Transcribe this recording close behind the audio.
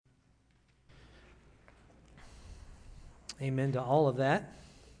Amen to all of that.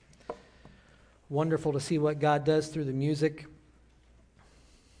 Wonderful to see what God does through the music.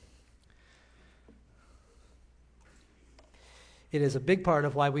 It is a big part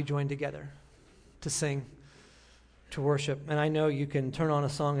of why we join together, to sing, to worship. And I know you can turn on a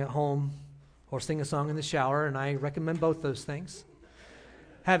song at home or sing a song in the shower, and I recommend both those things.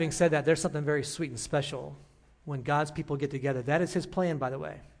 Having said that, there's something very sweet and special when God's people get together. That is his plan, by the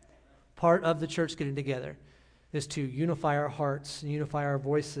way. Part of the church getting together is to unify our hearts and unify our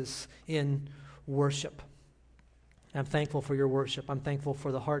voices in worship. I'm thankful for your worship. I'm thankful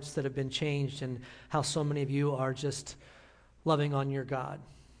for the hearts that have been changed and how so many of you are just loving on your God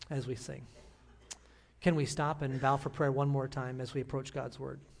as we sing. Can we stop and bow for prayer one more time as we approach God's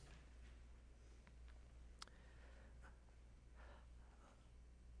word?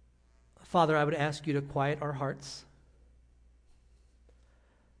 Father, I would ask you to quiet our hearts.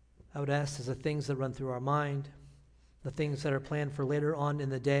 I would ask as the things that run through our mind, the things that are planned for later on in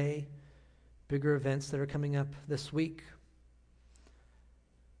the day, bigger events that are coming up this week,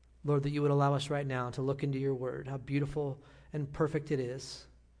 Lord, that you would allow us right now to look into your word, how beautiful and perfect it is,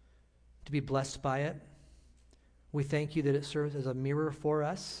 to be blessed by it. We thank you that it serves as a mirror for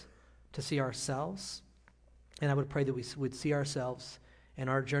us to see ourselves. And I would pray that we would see ourselves in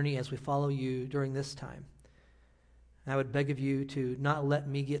our journey as we follow you during this time. And I would beg of you to not let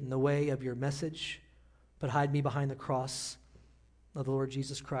me get in the way of your message, but hide me behind the cross of the Lord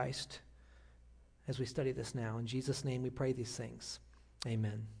Jesus Christ as we study this now. In Jesus' name we pray these things.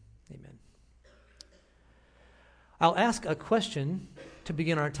 Amen. Amen. I'll ask a question to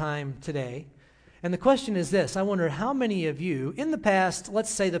begin our time today. And the question is this. I wonder how many of you in the past, let's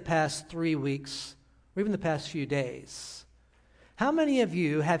say the past 3 weeks, or even the past few days, how many of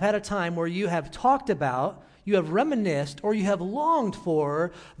you have had a time where you have talked about, you have reminisced, or you have longed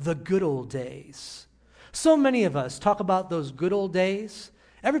for the good old days? So many of us talk about those good old days.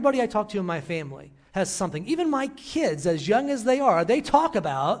 Everybody I talk to in my family has something. Even my kids, as young as they are, they talk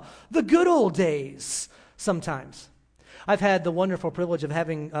about the good old days sometimes. I've had the wonderful privilege of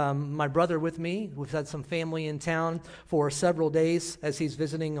having my brother with me. We've had some family in town for several days as he's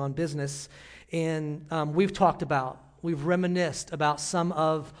visiting on business. And we've reminisced about some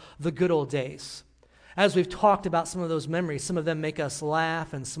of the good old days. As we've talked about some of those memories, some of them make us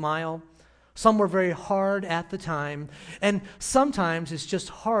laugh and smile. Some were very hard at the time. And sometimes it's just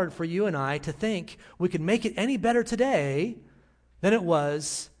hard for you and I to think we could make it any better today than it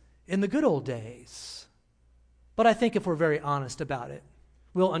was in the good old days. But I think if we're very honest about it,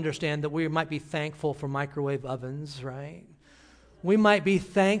 we'll understand that we might be thankful for microwave ovens, right? We might be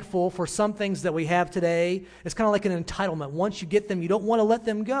thankful for some things that we have today. It's kind of like an entitlement. Once you get them, you don't want to let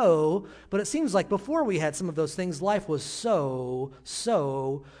them go. But it seems like before we had some of those things, life was so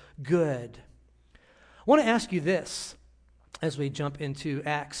good. I want to ask you this as we jump into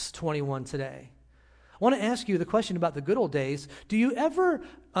Acts 21 today. I want to ask you the question about the good old days. Do you ever,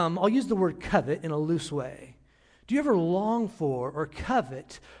 I'll use the word covet in a loose way. Do you ever long for or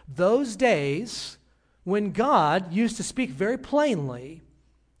covet those days when God used to speak very plainly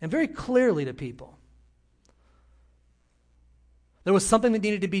and very clearly to people? There was something that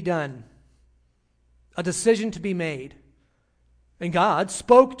needed to be done, a decision to be made. And God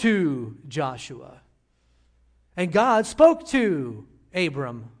spoke to Joshua. And God spoke to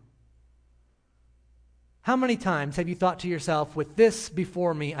Abram. How many times have you thought to yourself, with this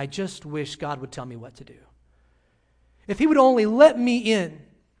before me, I just wish God would tell me what to do? If he would only let me in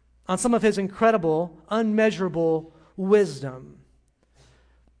on some of his incredible, unmeasurable wisdom.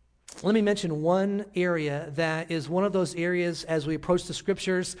 Let me mention one area that is one of those areas as we approach the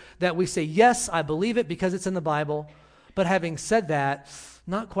scriptures that we say, yes, I believe it because it's in the Bible. But having said that,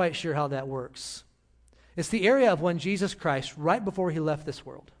 not quite sure how that works. It's the area of when Jesus Christ, right before he left this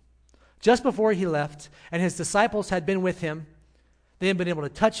world, just before he left, and his disciples had been with him, they had been able to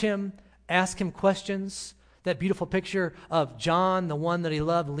touch him, ask him questions. That beautiful picture of John, the one that he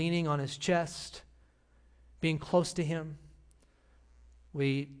loved, leaning on his chest, being close to him.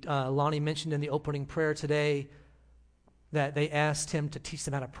 Lonnie mentioned in the opening prayer today that they asked him to teach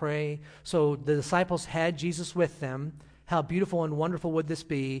them how to pray. So the disciples had Jesus with them. How beautiful and wonderful would this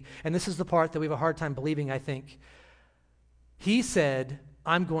be? And this is the part that we have a hard time believing, I think. He said,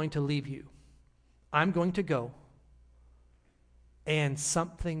 I'm going to leave you. I'm going to go. And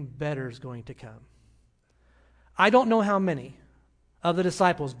something better is going to come. I don't know how many of the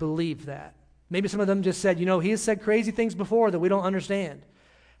disciples believed that. Maybe some of them just said, he has said crazy things before that we don't understand.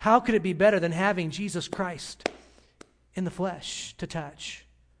 How could it be better than having Jesus Christ in the flesh to touch?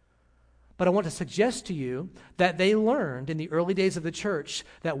 But I want to suggest to you that they learned in the early days of the church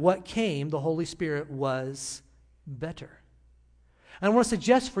that what came, the Holy Spirit, was better. And I want to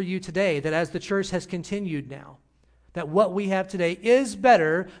suggest for you today that as the church has continued now, that what we have today is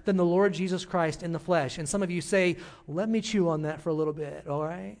better than the Lord Jesus Christ in the flesh. And some of you say, let me chew on that for a little bit, all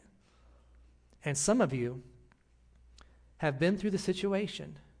right? And some of you have been through the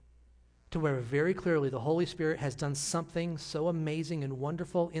situation to where very clearly the Holy Spirit has done something so amazing and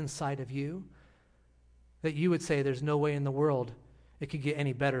wonderful inside of you that you would say there's no way in the world it could get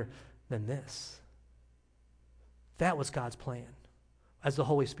any better than this. That was God's plan as the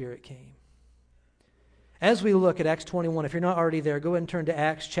Holy Spirit came. As we look at Acts 21, if you're not already there, go ahead and turn to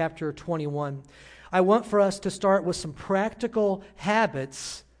Acts chapter 21. I want for us to start with some practical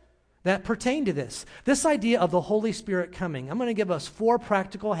habits that pertain to this. This idea of the Holy Spirit coming. I'm going to give us 4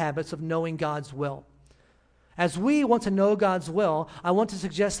 practical habits of knowing God's will. As we want to know God's will, I want to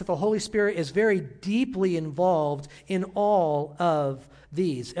suggest that the Holy Spirit is very deeply involved in all of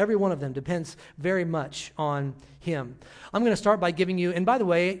these. Every one of them depends very much on Him. I'm going to start by giving you, and by the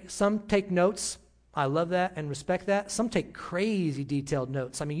way, some take notes. I love that and respect that. Some take crazy detailed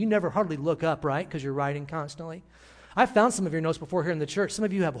notes. I mean, you never hardly look up, right? Because you're writing constantly. I found some of your notes before here in the church. Some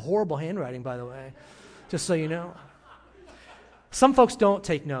of you have horrible handwriting, by the way, just so you know. Some folks don't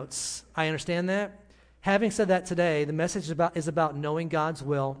take notes. I understand that. Having said that, today, the message is about knowing God's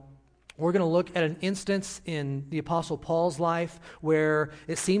will. We're going to look at an instance in the Apostle Paul's life where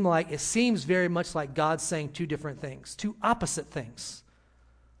it seems very much like God's saying 2 different things, 2 opposite things.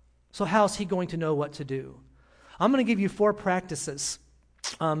 So how's he going to know what to do? I'm going to give you 4 practices,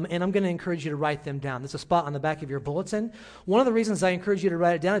 and I'm going to encourage you to write them down. There's a spot on the back of your bulletin. One of the reasons I encourage you to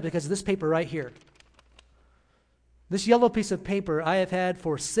write it down is because of this paper right here. This yellow piece of paper I have had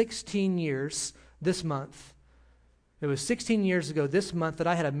for 16 years this month. It was 16 years ago this month that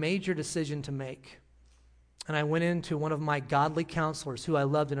I had a major decision to make. And I went into one of my godly counselors who I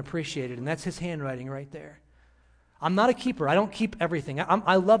loved and appreciated, and that's his handwriting right there. I'm not a keeper. I don't keep everything.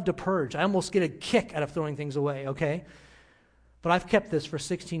 I love to purge. I almost get a kick out of throwing things away, okay? But I've kept this for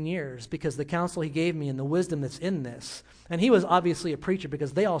 16 years because the counsel he gave me and the wisdom that's in this. And he was obviously a preacher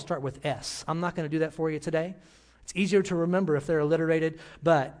because they all start with S. I'm not going to do that for you today. It's easier to remember if they're alliterated,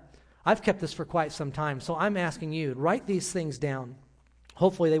 but I've kept this for quite some time. So I'm asking you, write these things down.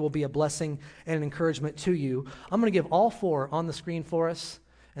 Hopefully they will be a blessing and an encouragement to you. I'm going to give all 4 on the screen for us.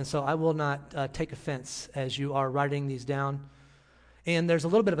 And so I will not take offense as you are writing these down. And there's a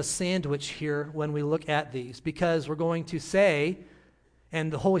little bit of a sandwich here when we look at these because we're going to say, and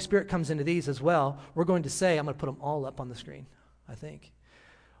the Holy Spirit comes into these as well, we're going to say, I'm going to put them all up on the screen, I think.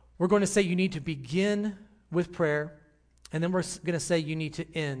 We're going to say you need to begin with prayer, and then we're going to say you need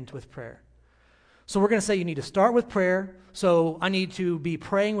to end with prayer. So we're going to say you need to start with prayer, so I need to be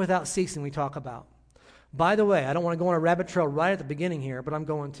praying without ceasing, we talk about. By the way, I don't want to go on a rabbit trail right at the beginning here, but I'm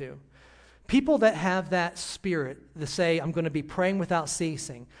going to. People that have that spirit, that say, I'm going to be praying without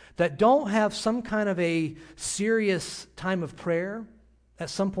ceasing, that don't have some kind of a serious time of prayer at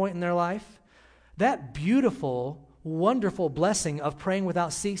some point in their life, that beautiful, wonderful blessing of praying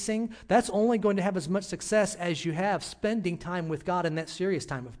without ceasing, that's only going to have as much success as you have spending time with God in that serious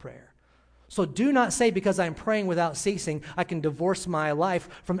time of prayer. So do not say because I'm praying without ceasing, I can divorce my life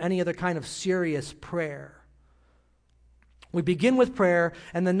from any other kind of serious prayer. We begin with prayer,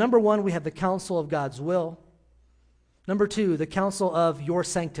 and then number 1, we have the counsel of God's will. Number 2, the counsel of your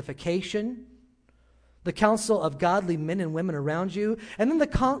sanctification. The counsel of godly men and women around you. And then the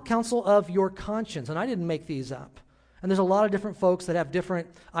counsel of your conscience. And I didn't make these up. And there's a lot of different folks that have different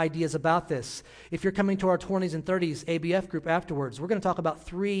ideas about this. If you're coming to our 20s and 30s ABF group afterwards, we're going to talk about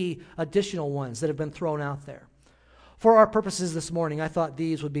 3 additional ones that have been thrown out there. For our purposes this morning, I thought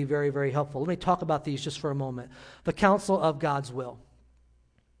these would be very, very helpful. Let me talk about these just for a moment. The counsel of God's will.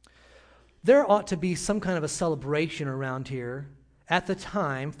 There ought to be some kind of a celebration around here at the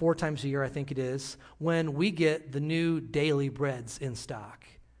time, 4 times a year I think it is, when we get the new daily breads in stock.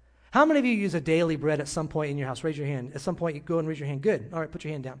 How many of you use a daily bread at some point in your house? Raise your hand. At some point, you go and raise your hand. Good. All right, put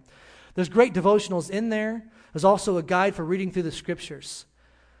your hand down. There's great devotionals in there. There's also a guide for reading through the scriptures.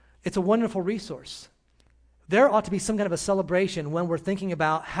 It's a wonderful resource. There ought to be some kind of a celebration when we're thinking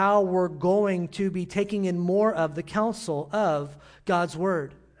about how we're going to be taking in more of the counsel of God's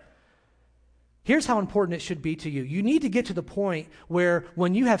word. Here's how important it should be to you. You need to get to the point where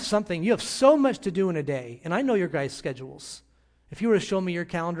when you have something, you have so much to do in a day, and I know your guys' schedules. If you were to show me your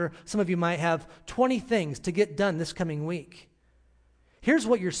calendar, some of you might have 20 things to get done this coming week. Here's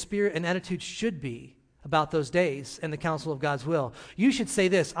what your spirit and attitude should be about those days and the counsel of God's will. You should say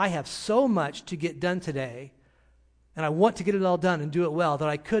this: I have so much to get done today, and I want to get it all done and do it well, that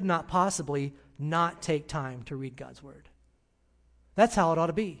I could not possibly not take time to read God's word. That's how it ought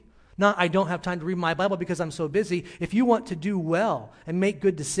to be. Not, I don't have time to read my Bible because I'm so busy. If you want to do well and make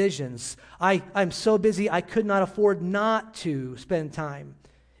good decisions, I'm so busy I could not afford not to spend time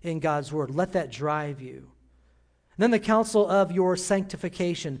in God's Word. Let that drive you. And then the counsel of your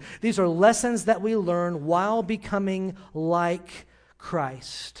sanctification. These are lessons that we learn while becoming like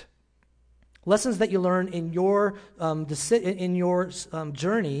Christ. Lessons that you learn in your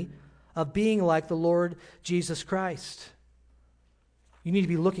journey of being like the Lord Jesus Christ. You need to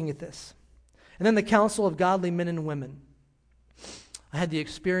be looking at this. And then the counsel of godly men and women. I had the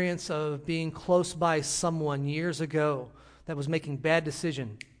experience of being close by someone years ago that was making bad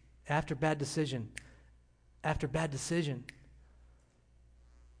decision after bad decision after bad decision.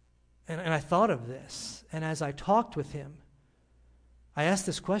 And I thought of this, and as I talked with him, I asked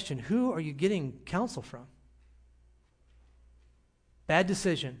this question: who are you getting counsel from? Bad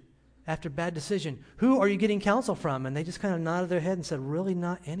decision after bad decision. Who are you getting counsel from? And they just kind of nodded their head and said, really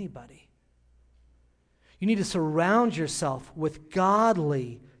not anybody. You need to surround yourself with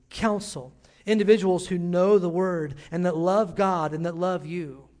godly counsel, individuals who know the Word and that love God and that love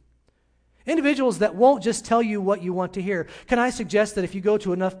you. Individuals that won't just tell you what you want to hear. Can I suggest that if you go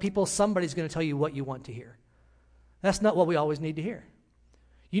to enough people, somebody's going to tell you what you want to hear? That's not what we always need to hear.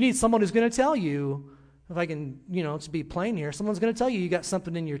 You need someone who's going to tell you, if I can, to be plain here, someone's going to tell you got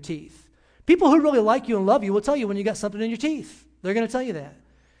something in your teeth. People who really like you and love you will tell you when you got something in your teeth. They're going to tell you that.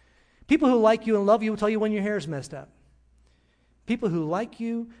 People who like you and love you will tell you when your hair's messed up. People who like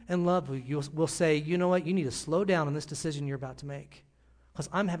you and love you will say, you know what, you need to slow down on this decision you're about to make, because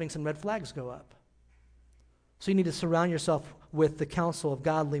I'm having some red flags go up. So you need to surround yourself with the counsel of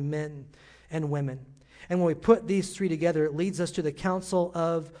godly men and women. And when we put these three together, it leads us to the counsel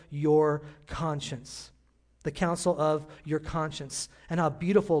of your conscience. The counsel of your conscience, and how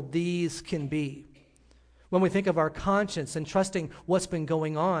beautiful these can be. When we think of our conscience and trusting what's been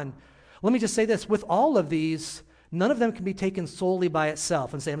going on, let me just say this: with all of these, none of them can be taken solely by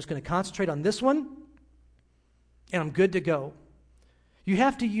itself and say, I'm just going to concentrate on this one, and I'm good to go. You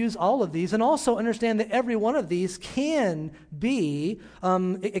have to use all of these and also understand that every one of these can be,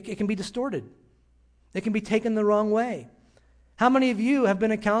 it can be distorted. It can be taken the wrong way. How many of you have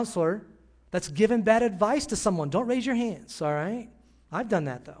been a counselor that's given bad advice to someone? Don't raise your hands, all right? I've done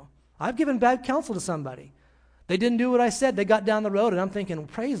that, though. I've given bad counsel to somebody. They didn't do what I said. They got down the road, and I'm thinking,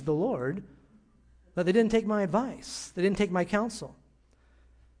 praise the Lord, that they didn't take my advice. They didn't take my counsel.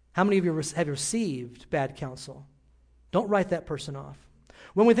 How many of you have received bad counsel? Don't write that person off.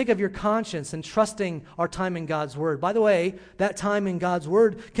 When we think of your conscience and trusting our time in God's Word, by the way, that time in God's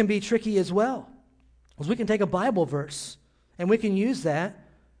Word can be tricky as well. Because we can take a Bible verse, and we can use that,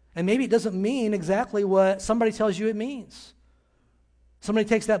 and maybe it doesn't mean exactly what somebody tells you it means. Somebody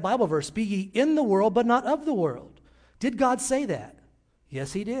takes that Bible verse, be ye in the world, but not of the world. Did God say that?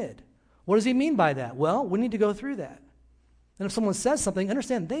 Yes, He did. What does He mean by that? Well, we need to go through that. And if someone says something,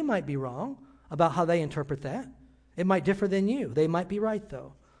 understand they might be wrong about how they interpret that. It might differ than you. They might be right,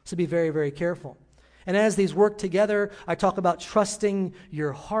 though. So be very, very careful. And as these work together, I talk about trusting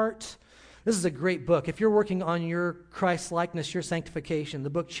your heart. This is a great book. If you're working on your Christ-likeness, your sanctification, the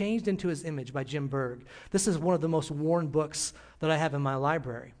book Changed into His Image by Jim Berg. This is one of the most worn books that I have in my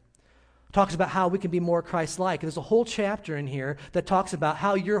library. It talks about how we can be more Christ-like. There's a whole chapter in here that talks about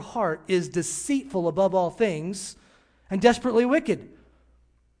how your heart is deceitful above all things and desperately wicked.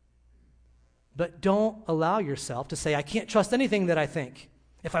 But don't allow yourself to say, I can't trust anything that I think.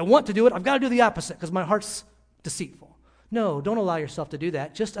 If I want to do it, I've got to do the opposite because my heart's deceitful. No, don't allow yourself to do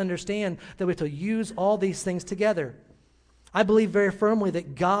that. Just understand that we have to use all these things together. I believe very firmly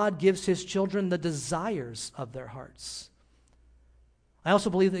that God gives His children the desires of their hearts. I also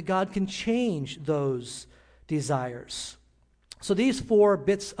believe that God can change those desires. So these 4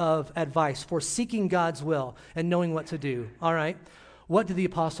 bits of advice for seeking God's will and knowing what to do. All right, what did the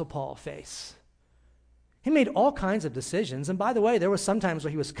Apostle Paul face? He made all kinds of decisions. And by the way, there was some times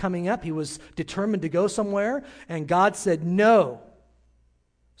where he was coming up, he was determined to go somewhere, and God said, no,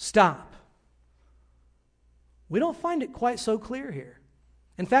 stop. We don't find it quite so clear here.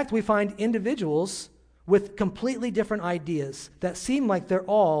 In fact, we find individuals with completely different ideas that seem like they're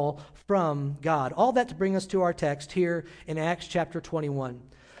all from God. All that to bring us to our text here in Acts chapter 21.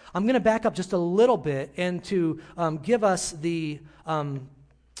 I'm going to back up just a little bit and to give us the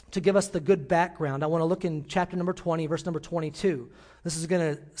good background. I want to look in chapter number 20, verse number 22. This is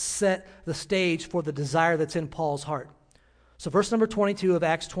going to set the stage for the desire that's in Paul's heart. So verse number 22 of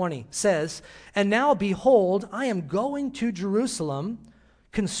Acts 20 says, "And now behold, I am going to Jerusalem,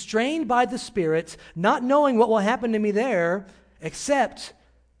 constrained by the Spirit, not knowing what will happen to me there, except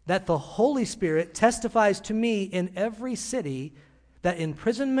that the Holy Spirit testifies to me in every city that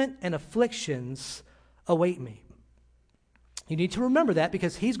imprisonment and afflictions await me. You need to remember that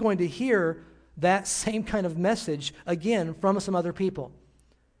because he's going to hear that same kind of message again from some other people.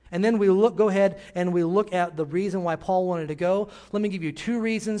 And then go ahead and we look at the reason why Paul wanted to go. Let me give you 2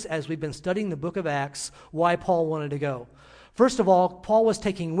 reasons as we've been studying the book of Acts why Paul wanted to go. First of all, Paul was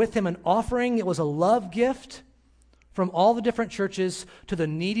taking with him an offering. It was a love gift from all the different churches to the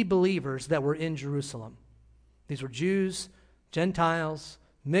needy believers that were in Jerusalem. These were Jews, Gentiles,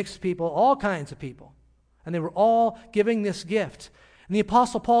 mixed people, all kinds of people. And they were all giving this gift. And the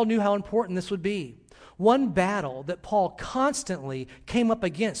Apostle Paul knew how important this would be. One battle that Paul constantly came up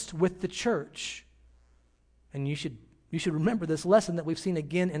against with the church, and you should remember this lesson that we've seen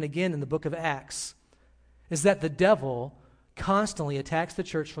again and again in the book of Acts, is that the devil constantly attacks the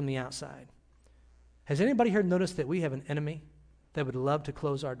church from the outside. Has anybody here noticed that we have an enemy that would love to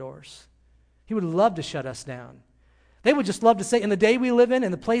close our doors? He would love to shut us down. They would just love to say, in the day we live in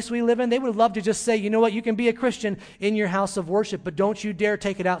the place we live in, they would love to just say, you know what, you can be a Christian in your house of worship, but don't you dare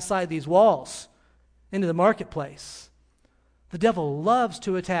take it outside these walls into the marketplace. The devil loves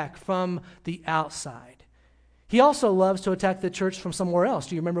to attack from the outside. He also loves to attack the church from somewhere else.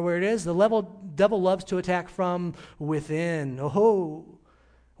 Do you remember where it is? The devil loves to attack from within. Oh,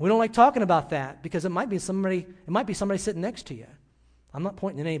 we don't like talking about that because it might be somebody sitting next to you. I'm not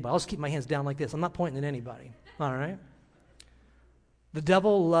pointing at anybody. I'll just keep my hands down like this. I'm not pointing at anybody. All right? The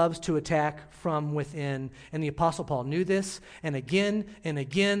devil loves to attack from within, and the Apostle Paul knew this, and again,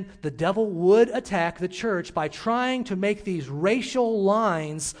 the devil would attack the church by trying to make these racial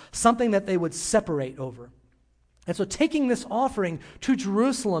lines something that they would separate over. And so taking this offering to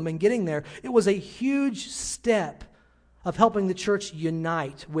Jerusalem and getting there, it was a huge step of helping the church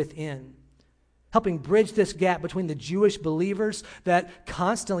unite within, helping bridge this gap between the Jewish believers that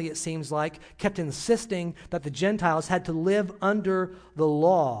constantly, it seems like, kept insisting that the Gentiles had to live under the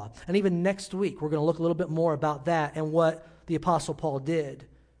law. And even next week, we're going to look a little bit more about that and what the Apostle Paul did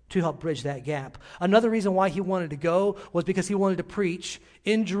to help bridge that gap. Another reason why he wanted to go was because he wanted to preach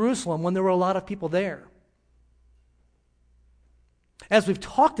in Jerusalem when there were a lot of people there. As we've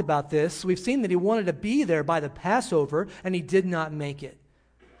talked about this, we've seen that he wanted to be there by the Passover, and he did not make it.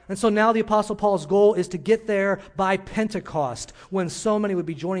 And so now the Apostle Paul's goal is to get there by Pentecost, when so many would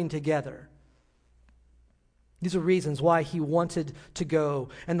be joining together. These are reasons why he wanted to go.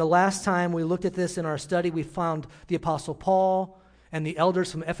 And the last time we looked at this in our study, we found the Apostle Paul and the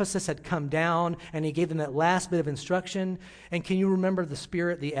elders from Ephesus had come down, and he gave them that last bit of instruction. And can you remember the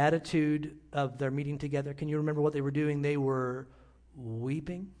spirit, the attitude of their meeting together? Can you remember what they were doing? They were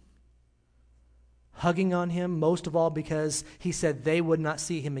weeping, hugging on him, most of all because he said they would not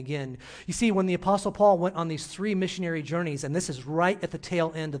see him again. You see, when the Apostle Paul went on these 3 missionary journeys, and this is right at the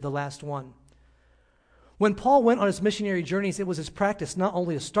tail end of the last one, when Paul went on his missionary journeys, it was his practice not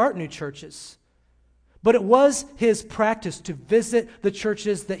only to start new churches, but it was his practice to visit the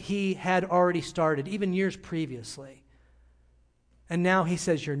churches that he had already started, even years previously. And now he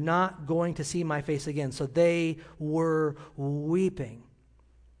says, you're not going to see my face again. So they were weeping.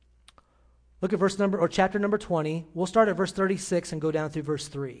 Look at chapter number 20. We'll start at verse 36 and go down through verse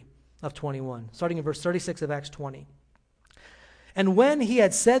 3 of 21, starting in verse 36 of Acts 20. And when he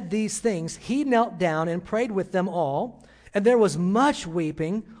had said these things, he knelt down and prayed with them all, and there was much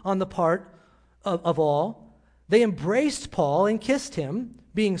weeping on the part of all. They embraced Paul and kissed him,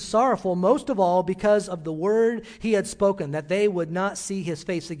 being sorrowful most of all because of the word he had spoken, that they would not see his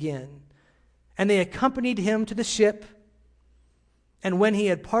face again. And they accompanied him to the ship. And when he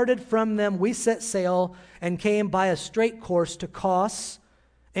had parted from them, we set sail and came by a straight course to Kos,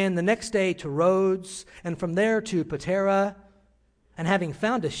 and the next day to Rhodes, and from there to Patara. And having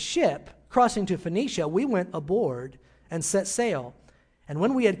found a ship crossing to Phoenicia, we went aboard and set sail. And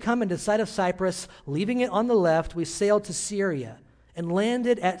when we had come into sight of Cyprus, leaving it on the left, we sailed to Syria and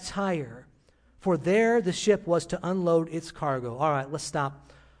landed at Tyre, for there the ship was to unload its cargo. All right, let's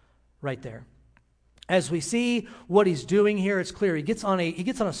stop right there. As we see what he's doing here, it's clear. He gets on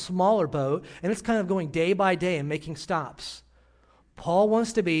a smaller boat, and it's kind of going day by day and making stops. Paul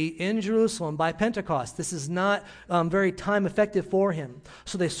wants to be in Jerusalem by Pentecost. This is not very time effective for him.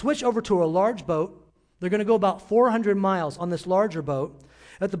 So they switch over to a large boat. They're going to go about 400 miles on this larger boat.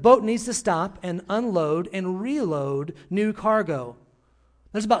 But the boat needs to stop and unload and reload new cargo.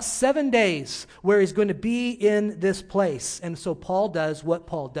 There's about 7 days where he's going to be in this place. And so Paul does what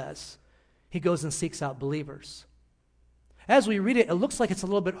Paul does. He goes and seeks out believers. As we read it, it looks like it's a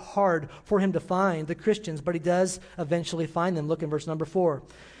little bit hard for him to find the Christians, but he does eventually find them. Look in verse number 4.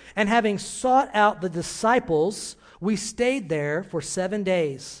 And having sought out the disciples, we stayed there for 7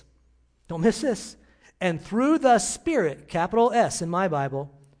 days. Don't miss this. And through the Spirit, capital S in my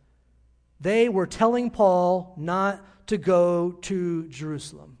Bible, they were telling Paul not to go to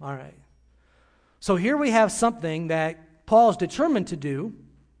Jerusalem. All right. So here we have something that Paul's determined to do.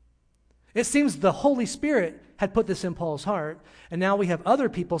 It seems the Holy Spirit had put this in Paul's heart, and now we have other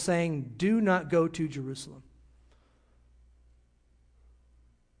people saying, do not go to Jerusalem.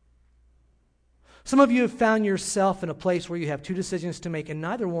 Some of you have found yourself in a place where you have two decisions to make, and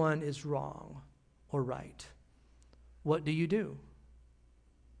neither one is wrong or right. What do you do?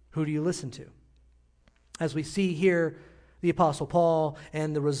 Who do you listen to? As we see here, the Apostle Paul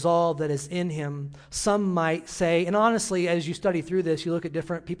and the resolve that is in him, some might say, and honestly, as you study through this, you look at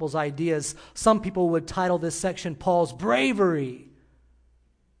different people's ideas, some people would title this section Paul's bravery.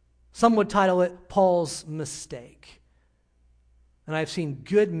 Some would title it Paul's mistake. And I've seen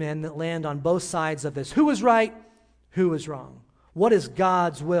good men that land on both sides of this. Who was right? Who was wrong? What is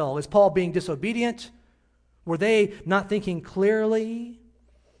God's will? Is Paul being disobedient? Were they not thinking clearly?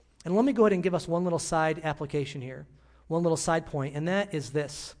 And let me go ahead and give us one little side application here, one little side point, and that is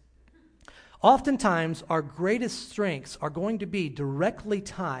this. Oftentimes, our greatest strengths are going to be directly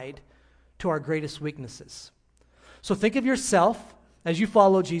tied to our greatest weaknesses. So think of yourself as you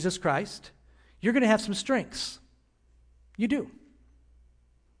follow Jesus Christ. You're going to have some strengths. You do.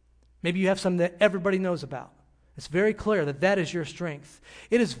 Maybe you have some that everybody knows about. It's very clear that that is your strength.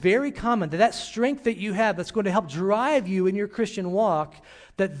 It is very common that that strength that you have that's going to help drive you in your Christian walk,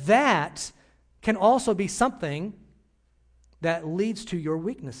 that can also be something that leads to your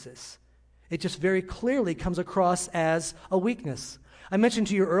weaknesses. It just very clearly comes across as a weakness. I mentioned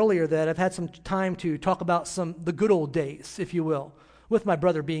to you earlier that I've had some time to talk about the good old days, if you will, with my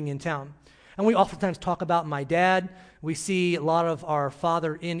brother being in town. And we oftentimes talk about my dad. We see a lot of our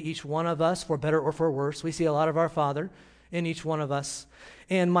father in each one of us, for better or for worse. We see a lot of our father in each one of us.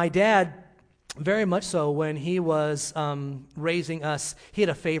 And my dad, very much so, when he was raising us, he had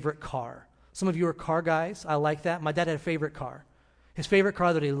a favorite car. Some of you are car guys. I like that. My dad had a favorite car. His favorite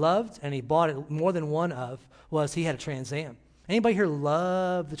car that he loved, and he bought it more than one of, was he had a Trans Am. Anybody here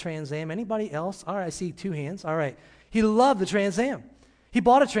love the Trans Am? Anybody else? All right, I see two hands. All right. He loved the Trans Am. He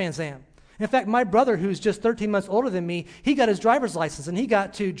bought a Trans Am. In fact, my brother, who's just 13 months older than me, he got his driver's license, and he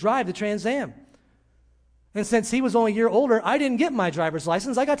got to drive the Trans Am. And since he was only a year older, I didn't get my driver's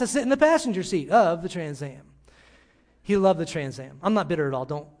license. I got to sit in the passenger seat of the Trans Am. He loved the Trans Am. I'm not bitter at all.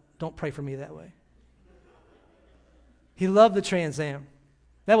 Don't pray for me that way. He loved the Trans Am.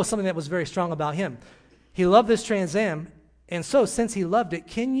 That was something that was very strong about him. He loved this Trans Am, and so since he loved it,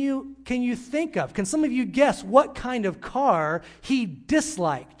 can you think of, can some of you guess what kind of car he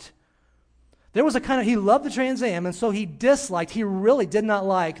disliked? There was he loved the Trans Am, and so he really did not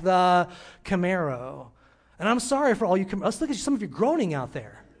like the Camaro. And I'm sorry for all you, let's look at some of you groaning out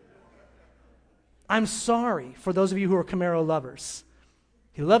there. I'm sorry for those of you who are Camaro lovers.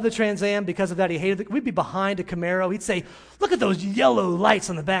 He loved the Trans Am. Because of that, he hated it. We'd be behind a Camaro. He'd say, look at those yellow lights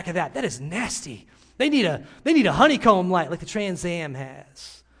on the back of that. That is nasty. They need a honeycomb light like the Trans Am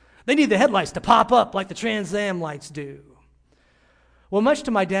has. They need the headlights to pop up like the Trans Am lights do. Well, much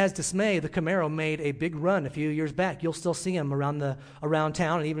to my dad's dismay, the Camaro made a big run a few years back. You'll still see him around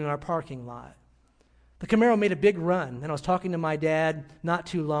town and even in our parking lot. The Camaro made a big run, and I was talking to my dad not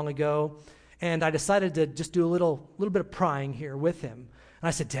too long ago, and I decided to just do a little bit of prying here with him. And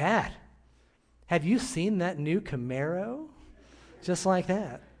I said, Dad, have you seen that new Camaro? Just like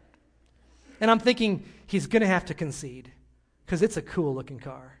that. And I'm thinking he's going to have to concede because it's a cool-looking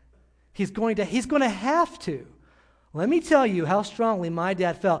car. He's going to have to. Let me tell you how strongly my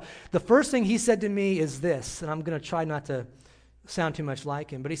dad felt. The first thing he said to me is this, and I'm going to try not to sound too much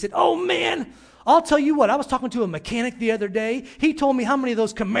like him, but he said, oh, man, I'll tell you what. I was talking to a mechanic the other day. He told me how many of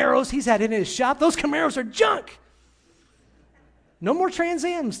those Camaros he's had in his shop. Those Camaros are junk. No more Trans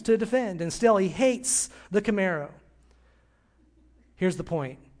Ams to defend, and still he hates the Camaro. Here's the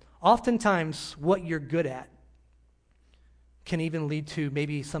point. Oftentimes, what you're good at can even lead to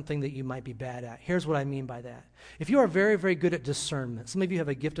maybe something that you might be bad at. Here's what I mean by that. If you are very, very good at discernment, some of you have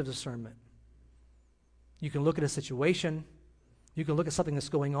a gift of discernment. You can look at a situation, you can look at something that's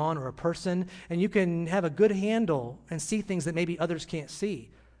going on or a person, and you can have a good handle and see things that maybe others can't see.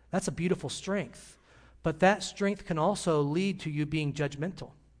 That's a beautiful strength. But that strength can also lead to you being judgmental.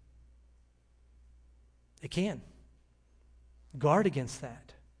 It can. Guard against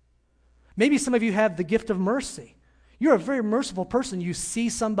that. Maybe some of you have the gift of mercy. You're a very merciful person. You see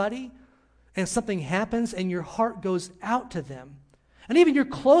somebody and something happens and your heart goes out to them. And even you're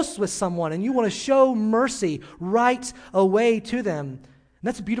close with someone and you want to show mercy right away to them. And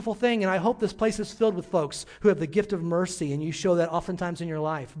that's a beautiful thing, and I hope this place is filled with folks who have the gift of mercy, and you show that oftentimes in your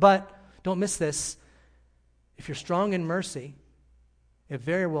life. But don't miss this. if you're strong in mercy, it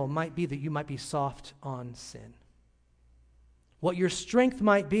very well might be that you might be soft on sin. What your strength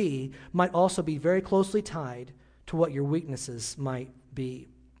might be might also be very closely tied to what your weaknesses might be.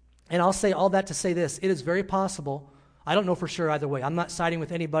 And I'll say all that to say this. It is very possible, I don't know for sure either way. I'm not siding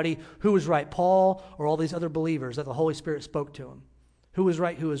with anybody who was right, Paul or all these other believers that the Holy Spirit spoke to him. Who was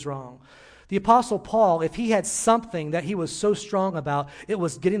right, who was wrong. The Apostle Paul, if he had something that he was so strong about, it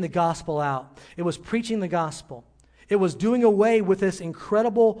was getting the gospel out. It was preaching the gospel. It was doing away with this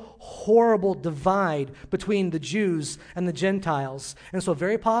incredible, horrible divide between the Jews and the Gentiles. And so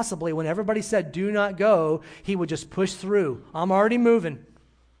very possibly when everybody said, do not go, he would just push through. I'm already moving.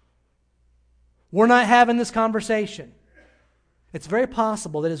 We're not having this conversation. It's very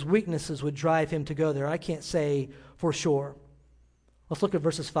possible that his weaknesses would drive him to go there. I can't say for sure. Let's look at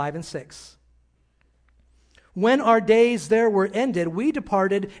verses 5 and 6. When our days there were ended, we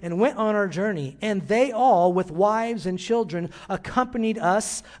departed and went on our journey, and they all, with wives and children, accompanied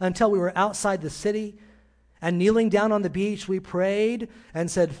us until we were outside the city. And kneeling down on the beach, we prayed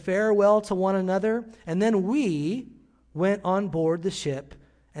and said farewell to one another. And then we went on board the ship,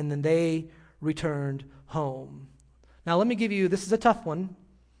 and then they returned home. Now let me give you, this is a tough one.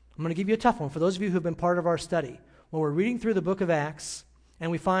 I'm going to give you a tough one for those of you who have been part of our study. When we're reading through the book of Acts, and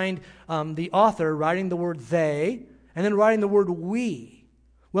we find the author writing the word they, and then writing the word we.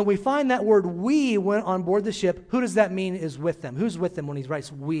 When we find that word we went on board the ship, who does that mean is with them? Who's with them when he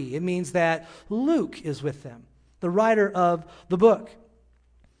writes we? It means that Luke is with them, the writer of the book.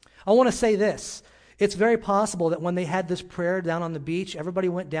 I want to say this. It's very possible that when they had this prayer down on the beach, everybody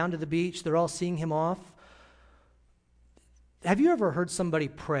went down to the beach, they're all seeing him off. Have you ever heard somebody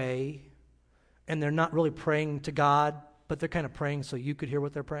pray and they're not really praying to God, but they're kind of praying so you could hear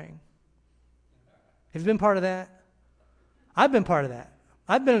what they're praying? Have you been part of that? I've been part of that.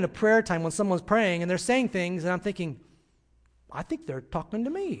 I've been in a prayer time when someone's praying and they're saying things and I'm thinking, I think they're talking to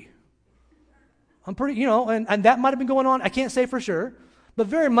me. I'm pretty, and that might have been going on. I can't say for sure, but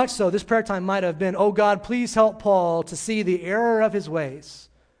very much so this prayer time might have been, oh God, please help Paul to see the error of his ways.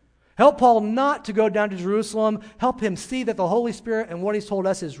 Help Paul not to go down to Jerusalem. Help him see that the Holy Spirit and what he's told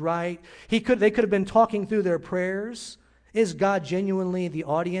us is right. They could have been talking through their prayers. Is God genuinely the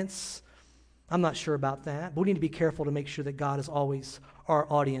audience? I'm not sure about that, but we need to be careful to make sure that God is always our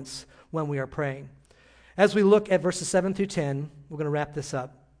audience when we are praying. As we look at verses 7 through 10, we're going to wrap this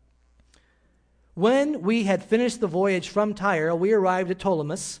up. When we had finished the voyage from Tyre, we arrived at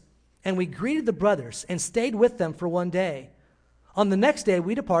Ptolemais, and we greeted the brothers and stayed with them for one day. On the next day,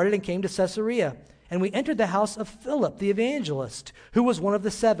 we departed and came to Caesarea, and we entered the house of Philip the evangelist, who was one of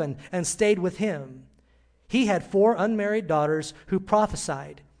the 7, and stayed with him. He had 4 unmarried daughters who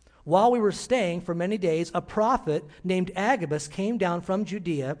prophesied. While we were staying for many days, a prophet named Agabus came down from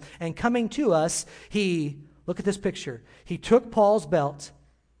Judea, and coming to us, look at this picture, he took Paul's belt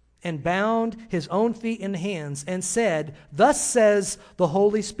and bound his own feet and hands and said, "Thus says the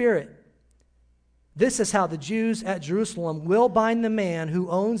Holy Spirit, this is how the Jews at Jerusalem will bind the man who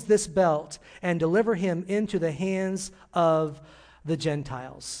owns this belt and deliver him into the hands of the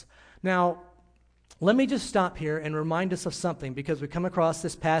Gentiles." Now, let me just stop here and remind us of something, because we come across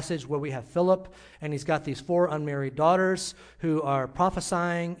this passage where we have Philip, and he's got these 4 unmarried daughters who are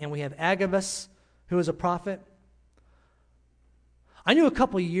prophesying, and we have Agabus, who is a prophet. I knew a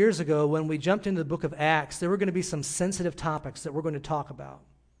couple of years ago when we jumped into the book of Acts, there were going to be some sensitive topics that we're going to talk about.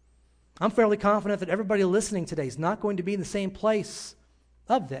 I'm fairly confident that everybody listening today is not going to be in the same place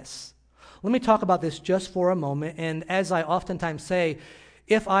of this. Let me talk about this just for a moment, and as I oftentimes say,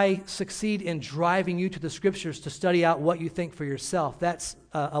 if I succeed in driving you to the Scriptures to study out what you think for yourself, that's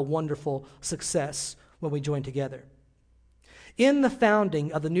a wonderful success when we join together. In the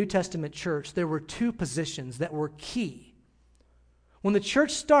founding of the New Testament church, there were 2 positions that were key. When the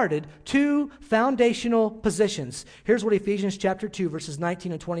church started, 2 foundational positions. Here's what Ephesians chapter 2, verses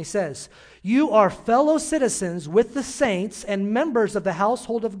 19 and 20 says. You are fellow citizens with the saints and members of the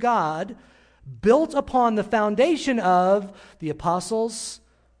household of God, built upon the foundation of the apostles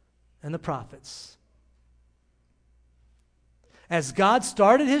and the prophets. As God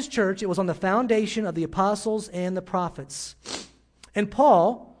started his church, it was on the foundation of the apostles and the prophets. And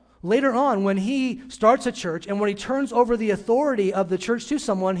Paul, later on, when he starts a church and when he turns over the authority of the church to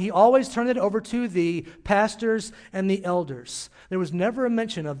someone, he always turned it over to the pastors and the elders. There was never a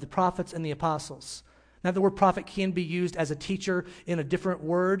mention of the prophets and the apostles. Now, the word prophet can be used as a teacher in a different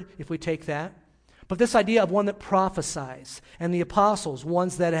word, if we take that. But this idea of one that prophesies, and the apostles,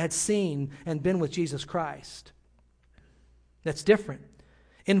 ones that had seen and been with Jesus Christ. That's different.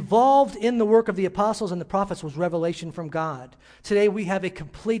 Involved in the work of the apostles and the prophets was revelation from God. Today we have a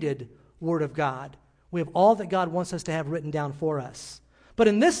completed Word of God. We have all that God wants us to have written down for us. But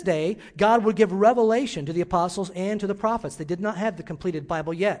in this day, God would give revelation to the apostles and to the prophets. They did not have the completed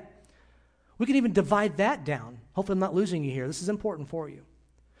Bible yet. We can even divide that down. Hopefully I'm not losing you here. This is important for you.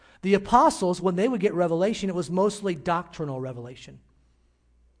 The apostles, when they would get revelation, it was mostly doctrinal revelation.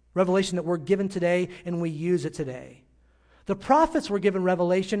 Revelation that we're given today and we use it today. The prophets were given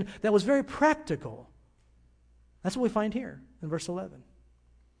revelation that was very practical. That's what we find here in verse 11.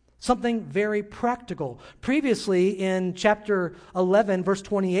 Something very practical. Previously, in chapter 11, verse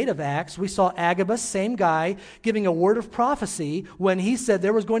 28 of Acts, we saw Agabus, same guy, giving a word of prophecy when he said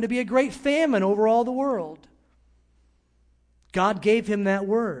there was going to be a great famine over all the world. God gave him that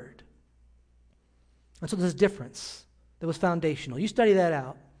word. And so there's a difference that was foundational. You study that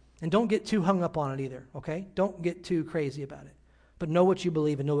out. And don't get too hung up on it either, okay? Don't get too crazy about it. But know what you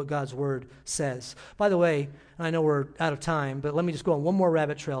believe and know what God's word says. By the way, I know we're out of time, but let me just go on one more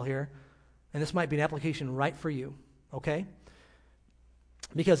rabbit trail here. And this might be an application right for you, okay?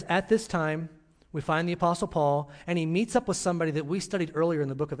 Because at this time, we find the Apostle Paul, and he meets up with somebody that we studied earlier in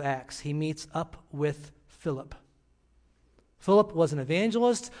the book of Acts. He meets up with Philip. Philip was an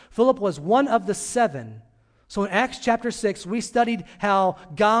evangelist. Philip was one of the 7. So in Acts chapter 6, we studied how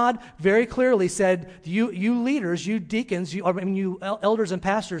God very clearly said, you leaders, you deacons, you elders and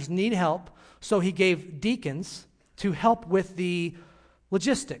pastors need help. So he gave deacons to help with the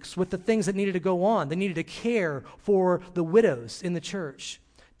logistics, with the things that needed to go on. They needed to care for the widows in the church.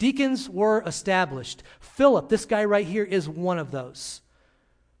 Deacons were established. Philip, this guy right here, is one of those.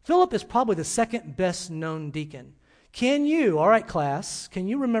 Philip is probably the second best known deacon. All right, class, can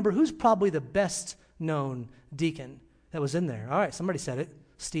you remember who's probably the best known deacon that was in there? All right, somebody said it.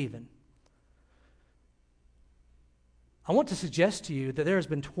 Stephen. I want to suggest to you that there has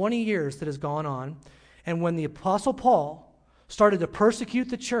been 20 years that has gone on, and when the Apostle Paul started to persecute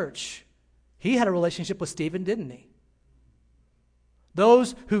the church, he had a relationship with Stephen, didn't he?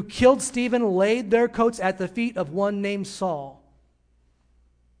 Those who killed Stephen laid their coats at the feet of one named Saul.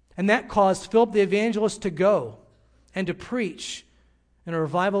 And that caused Philip the evangelist to go and to preach, and a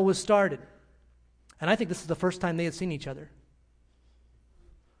revival was started. And I think this is the first time they had seen each other.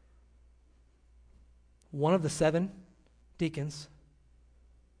 One of the 7 deacons,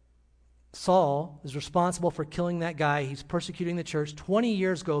 Saul, is responsible for killing that guy. He's persecuting the church. 20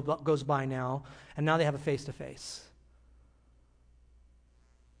 years goes by now, and now they have a face-to-face.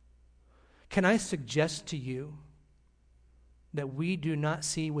 Can I suggest to you that we do not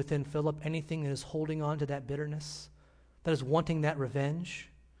see within Philip anything that is holding on to that bitterness, that is wanting that revenge?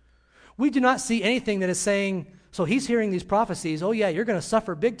 We do not see anything that is saying, so he's hearing these prophecies, oh yeah, you're going to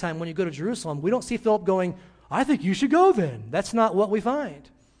suffer big time when you go to Jerusalem. We don't see Philip going, I think you should go then. That's not what we find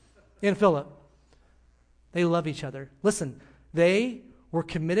in Philip. They love each other. Listen, they were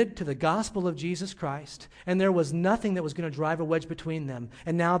committed to the gospel of Jesus Christ, and there was nothing that was going to drive a wedge between them.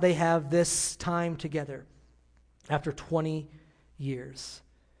 And now they have this time together after 20 years.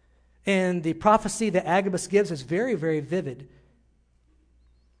 And the prophecy that Agabus gives is very, very vivid.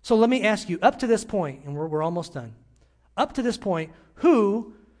 So let me ask you, up to this point, and we're almost done. Up to this point,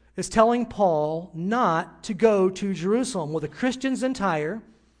 who is telling Paul not to go to Jerusalem? Well, the Christians in Tyre,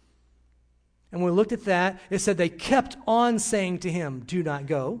 and when we looked at that, it said they kept on saying to him, do not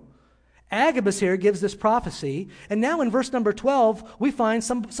go. Agabus here gives this prophecy, and now in verse number 12, we find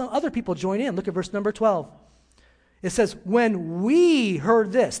some other people join in. Look at verse number 12. It says, when we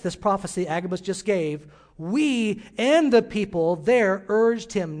heard this prophecy Agabus just gave, we and the people there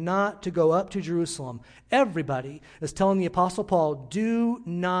urged him not to go up to Jerusalem. Everybody is telling the Apostle Paul, do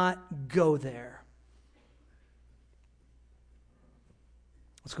not go there.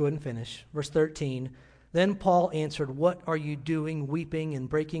 Let's go ahead and finish. Verse 13, then Paul answered, what are you doing, weeping and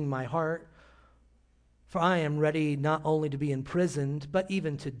breaking my heart? For I am ready not only to be imprisoned, but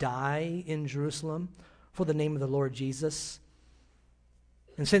even to die in Jerusalem for the name of the Lord Jesus.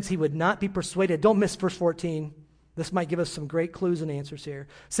 And since he would not be persuaded, don't miss verse 14. This might give us some great clues and answers here.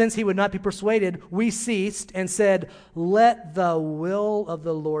 Since he would not be persuaded, we ceased and said, let the will of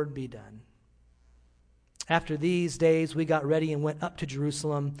the Lord be done. After these days, we got ready and went up to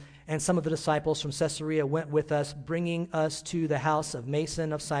Jerusalem, and some of the disciples from Caesarea went with us, bringing us to the house of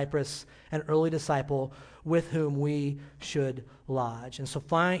Mason of Cyprus, an early disciple, with whom we should lodge. And so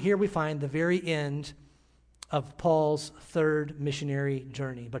here we find the very end of Paul's 3rd missionary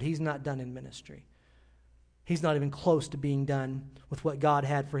journey, but he's not done in ministry. He's not even close to being done with what God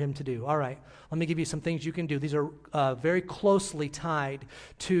had for him to do. All right, let me give you some things you can do. These are very closely tied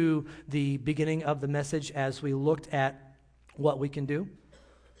to the beginning of the message as we looked at what we can do.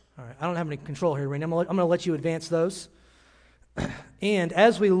 All right, I don't have any control here, Rainey. I'm going to let you advance those. And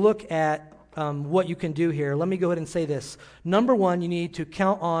as we look at what you can do here, let me go ahead and say this. Number one, you need to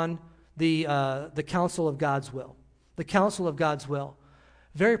count on the counsel of God's will. The counsel of God's will.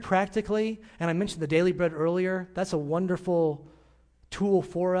 Very practically, and I mentioned the daily bread earlier, that's a wonderful tool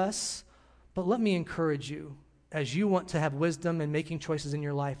for us. But let me encourage you, as you want to have wisdom in making choices in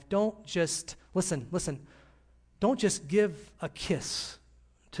your life, don't just, listen, don't just give a kiss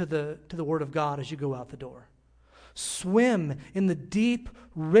to the Word of God as you go out the door. Swim in the deep,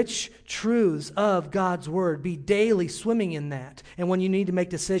 rich truths of God's Word. Be daily swimming in that. And when you need to make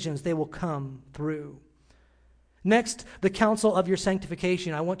decisions, they will come through. Next, the counsel of your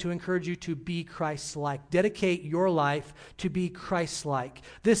sanctification. I want to encourage you to be Christ-like. Dedicate your life to be Christ-like.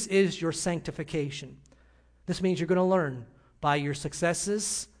 This is your sanctification. This means you're going to learn by your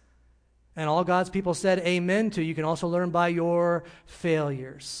successes, and all God's people said amen to. You can also learn by your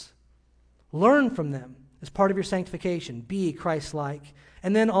failures. Learn from them as part of your sanctification. Be Christ-like.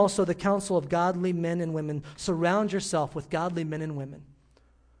 And then also the counsel of godly men and women. Surround yourself with godly men and women.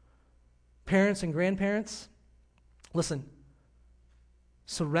 Parents and grandparents, listen,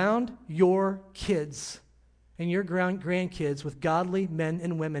 surround your kids and your grandkids with godly men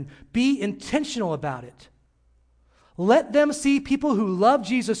and women. Be intentional about it. Let them see people who love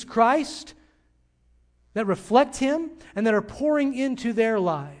Jesus Christ, that reflect Him, and that are pouring into their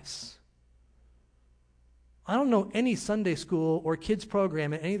lives. I don't know any Sunday school or kids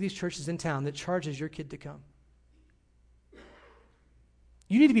program at any of these churches in town that charges your kid to come.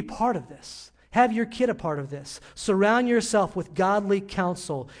 You need to be part of this. Have your kid a part of this. Surround yourself with godly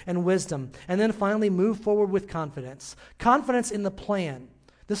counsel and wisdom. And then finally, move forward with confidence. Confidence in the plan.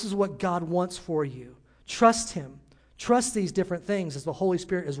 This is what God wants for you. Trust Him. Trust these different things as the Holy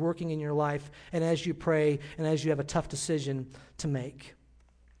Spirit is working in your life and as you pray and as you have a tough decision to make.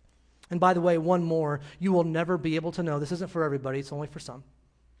 And by the way, one more. You will never be able to know. This isn't for everybody. It's only for some.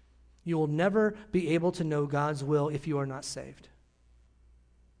 You will never be able to know God's will if you are not saved.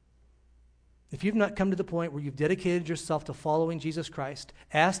 If you've not come to the point where you've dedicated yourself to following Jesus Christ,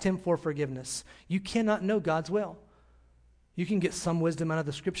 asked Him for forgiveness, you cannot know God's will. You can get some wisdom out of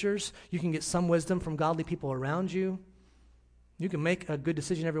the Scriptures. You can get some wisdom from godly people around you. You can make a good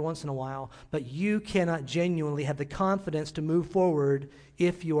decision every once in a while, but you cannot genuinely have the confidence to move forward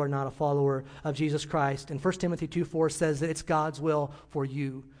if you are not a follower of Jesus Christ. And 1 Timothy 2:4 says that it's God's will for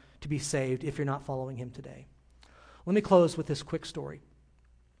you to be saved if you're not following Him today. Let me close with this quick story,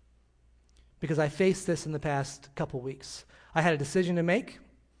 because I faced this in the past couple weeks. I had a decision to make.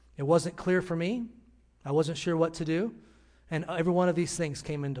 It wasn't clear for me. I wasn't sure what to do. And every one of these things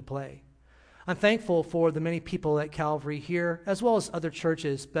came into play. I'm thankful for the many people at Calvary here, as well as other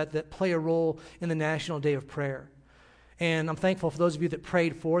churches, that play a role in the National Day of Prayer. And I'm thankful for those of you that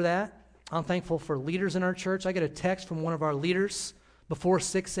prayed for that. I'm thankful for leaders in our church. I got a text from one of our leaders before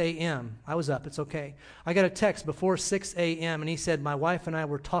 6 a.m. I was up. It's okay. I got a text before 6 a.m., and he said, my wife and I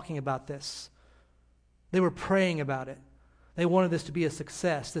were talking about this. They were praying about it. They wanted this to be a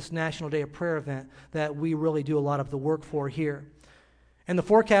success, this National Day of Prayer event that we really do a lot of the work for here. And the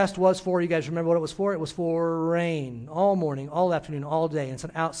forecast was for, you guys remember what it was for? It was for rain all morning, all afternoon, all day. And it's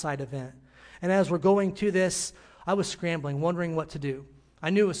an outside event. And as we're going to this, I was scrambling, wondering what to do.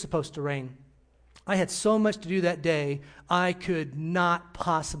 I knew it was supposed to rain. I had so much to do that day, I could not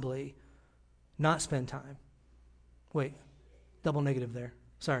possibly not spend time. Wait, double negative there.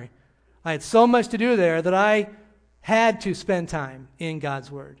 Sorry. I had so much to do there that I had to spend time in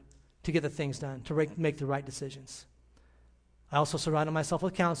God's Word to get the things done, to make the right decisions. I also surrounded myself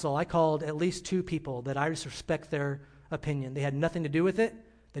with counsel. I called at least 2 people that I just respect their opinion. They had nothing to do with it.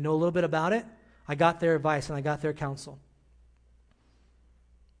 They know a little bit about it. I got their advice and I got their counsel.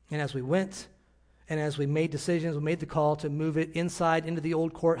 And as we went and as we made decisions, we made the call to move it inside into the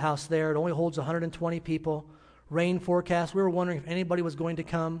old courthouse there. It only holds 120 people. Rain forecast. We were wondering if anybody was going to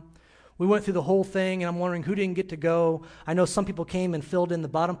come. We went through the whole thing, and I'm wondering who didn't get to go. I know some people came and filled in the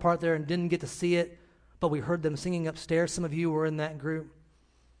bottom part there and didn't get to see it, but we heard them singing upstairs. Some of you were in that group.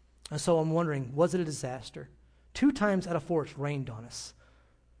 And so I'm wondering, was it a disaster? 2 times out of 4 it's rained on us.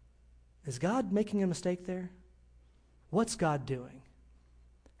 Is God making a mistake there? What's God doing?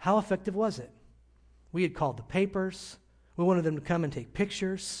 How effective was it? We had called the papers. We wanted them to come and take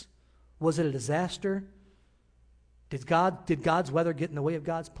pictures. Was it a disaster? Did God's weather get in the way of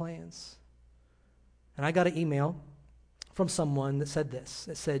God's plans? And I got an email from someone that said this.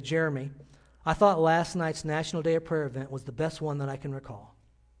 It said, Jeremy, I thought last night's National Day of Prayer event was the best one that I can recall.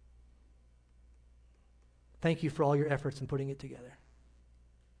 Thank you for all your efforts in putting it together.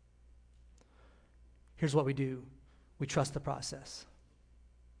 Here's what we do. We trust the process.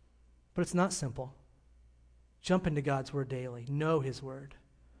 But it's not simple. Jump into God's Word daily. Know His Word.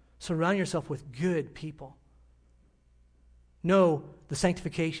 Surround yourself with good people. Know the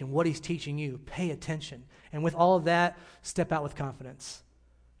sanctification, what he's teaching you. Pay attention. And with all of that, step out with confidence,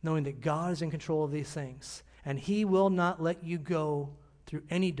 knowing that God is in control of these things, and he will not let you go through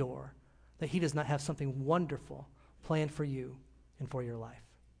any door that he does not have something wonderful planned for you and for your life.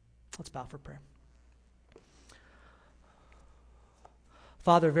 Let's bow for prayer.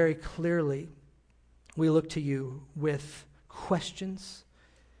 Father, very clearly, we look to you with questions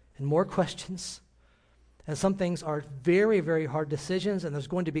and more questions. And some things are very, very hard decisions, and there's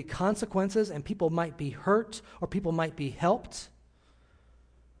going to be consequences, and people might be hurt or people might be helped.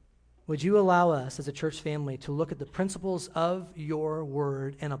 Would you allow us as a church family to look at the principles of your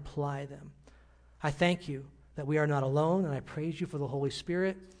word and apply them? I thank you that we are not alone, and I praise you for the Holy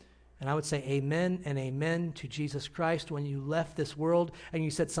Spirit. And I would say amen and amen to Jesus Christ. When you left this world and you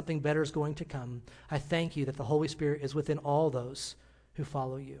said something better is going to come, I thank you that the Holy Spirit is within all those who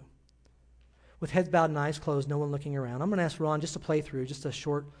follow you. With heads bowed and eyes closed, no one looking around, I'm going to ask Ron just to play through just a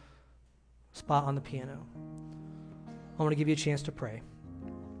short spot on the piano. I want to give you a chance to pray.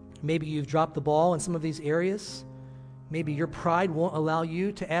 Maybe you've dropped the ball in some of these areas. Maybe your pride won't allow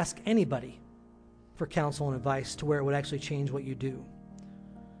you to ask anybody for counsel and advice to where it would actually change what you do.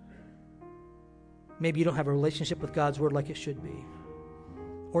 Maybe you don't have a relationship with God's word like it should be.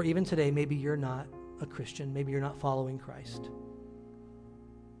 Or even today, maybe you're not a Christian. Maybe you're not following Christ.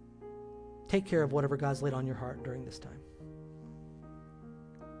 Take care of whatever God's laid on your heart during this time.